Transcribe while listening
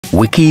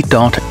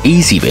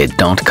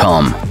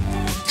wiki.ezvid.com.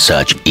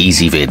 Search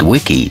Ezvid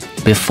Wiki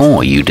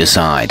before you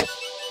decide.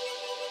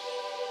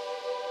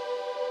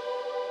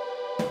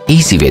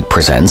 Ezvid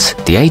presents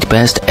the 8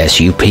 best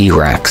SUP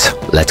racks.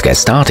 Let's get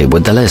started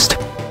with the list.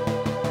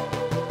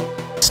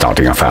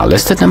 Starting off our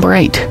list at number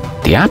 8,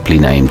 the aptly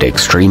named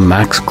Extreme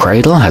Max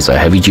Cradle has a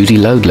heavy-duty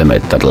load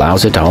limit that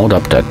allows it to hold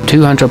up to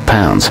 200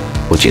 pounds,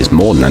 which is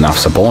more than enough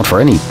support for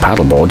any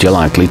paddleboard you're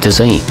likely to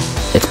see.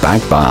 It's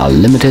backed by a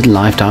limited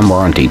lifetime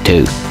warranty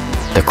too.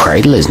 The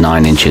cradle is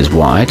 9 inches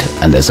wide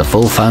and there's a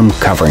full foam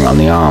covering on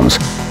the arms.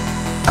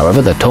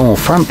 However, the tall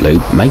front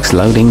loop makes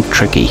loading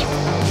tricky.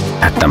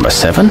 At number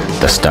 7,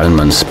 the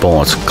Stoneman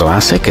Sports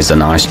Glacik is a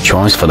nice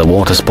choice for the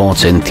water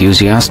sports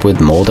enthusiast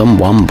with more than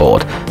one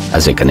board,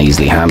 as it can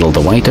easily handle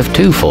the weight of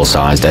 2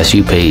 full-sized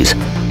SUPs.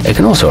 It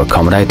can also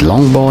accommodate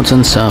longboards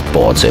and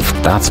surfboards if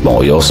that's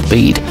more your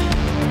speed.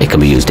 It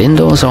can be used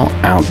indoors or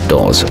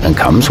outdoors and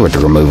comes with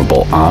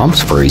removable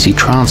arms for easy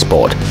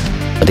transport,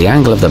 but the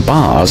angle of the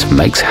bars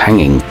makes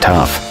hanging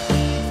tough.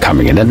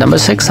 Coming in at number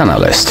 6 on our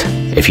list.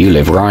 If you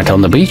live right on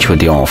the beach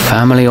with your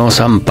family or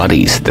some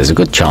buddies, there's a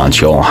good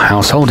chance your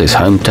household is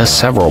home to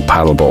several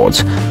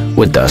paddleboards.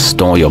 With the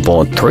Store Your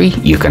Board 3,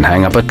 you can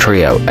hang up a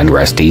trio and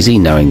rest easy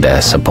knowing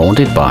they're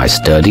supported by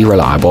sturdy,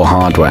 reliable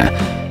hardware.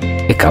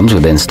 It comes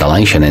with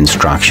installation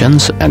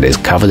instructions and is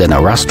covered in a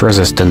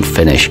rust-resistant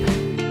finish.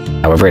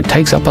 However, it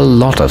takes up a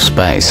lot of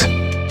space.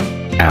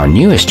 Our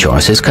newest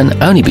choices can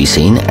only be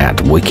seen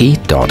at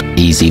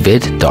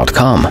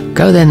wiki.ezvid.com.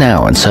 Go there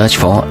now and search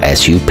for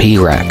SUP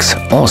Racks,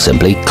 or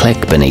simply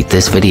click beneath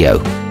this video.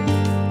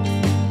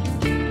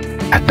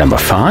 At number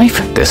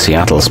 5, the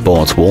Seattle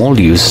Sports Wall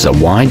uses a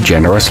wide,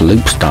 generous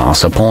loop-style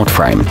support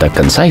frame that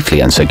can safely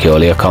and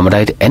securely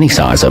accommodate any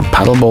size of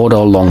paddleboard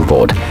or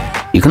longboard.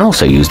 You can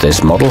also use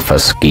this model for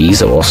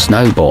skis or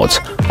snowboards,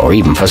 or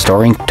even for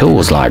storing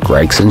tools like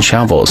rakes and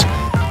shovels.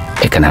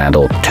 It can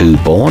handle 2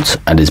 boards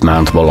and is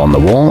mountable on the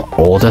wall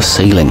or the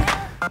ceiling,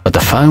 but the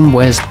foam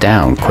wears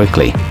down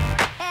quickly.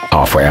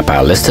 Halfway up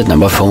our list at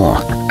number 4.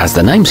 As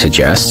the name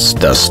suggests,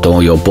 the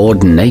Store Your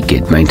Board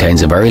Naked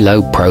maintains a very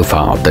low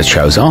profile that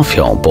shows off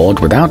your board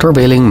without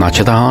revealing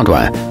much of the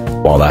hardware.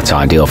 While that's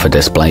ideal for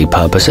display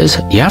purposes,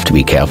 you have to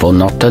be careful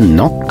not to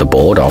knock the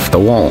board off the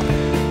wall.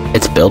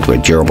 It's built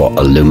with durable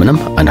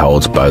aluminum and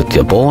holds both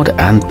your board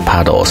and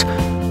paddles.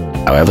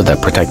 However, the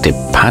protective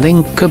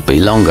padding could be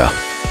longer.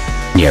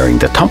 Nearing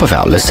the top of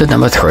our list at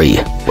number 3,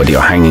 whether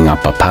you're hanging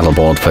up a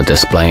paddleboard for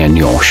display in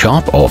your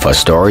shop or for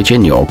storage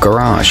in your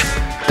garage,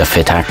 the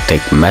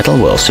fitactic metal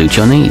will suit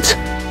your needs.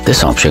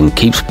 This option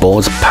keeps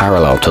boards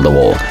parallel to the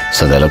wall,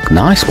 so they look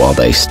nice while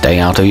they stay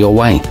out of your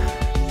way.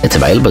 It's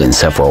available in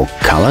several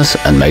colors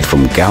and made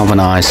from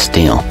galvanized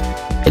steel.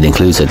 It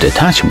includes a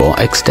detachable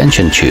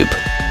extension tube.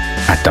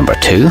 At number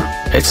 2,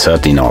 it's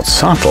certainly not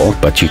subtle,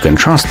 but you can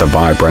trust the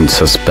vibrant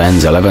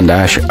suspenz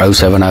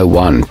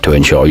 11-0701 to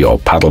ensure your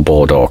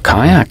paddleboard or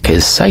kayak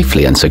is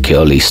safely and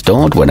securely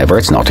stored whenever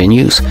it's not in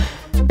use.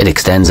 It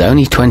extends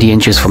only 20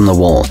 inches from the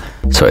wall,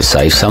 so it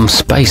saves some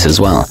space as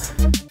well.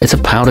 It's a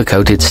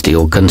powder-coated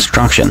steel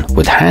construction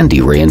with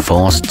handy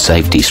reinforced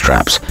safety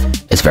straps.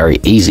 It's very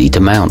easy to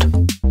mount.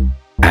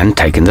 And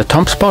taking the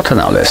top spot on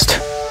our list.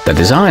 The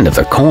design of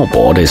the core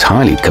board is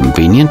highly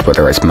convenient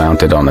whether it's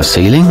mounted on a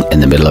ceiling, in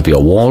the middle of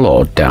your wall,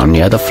 or down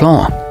near the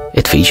floor.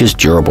 It features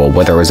durable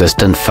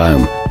weather-resistant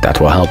foam that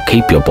will help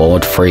keep your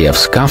board free of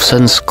scuffs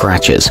and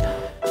scratches.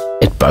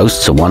 It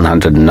boasts a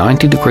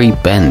 190-degree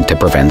bend to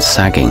prevent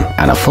sagging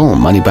and a full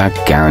money-back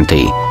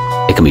guarantee.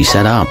 It can be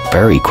set up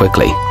very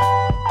quickly.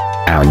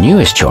 Our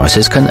newest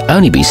choices can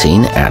only be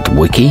seen at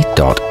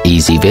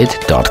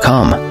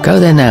wiki.ezvid.com. Go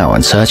there now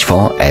and search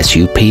for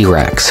SUP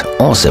Racks,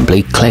 or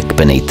simply click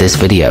beneath this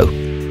video.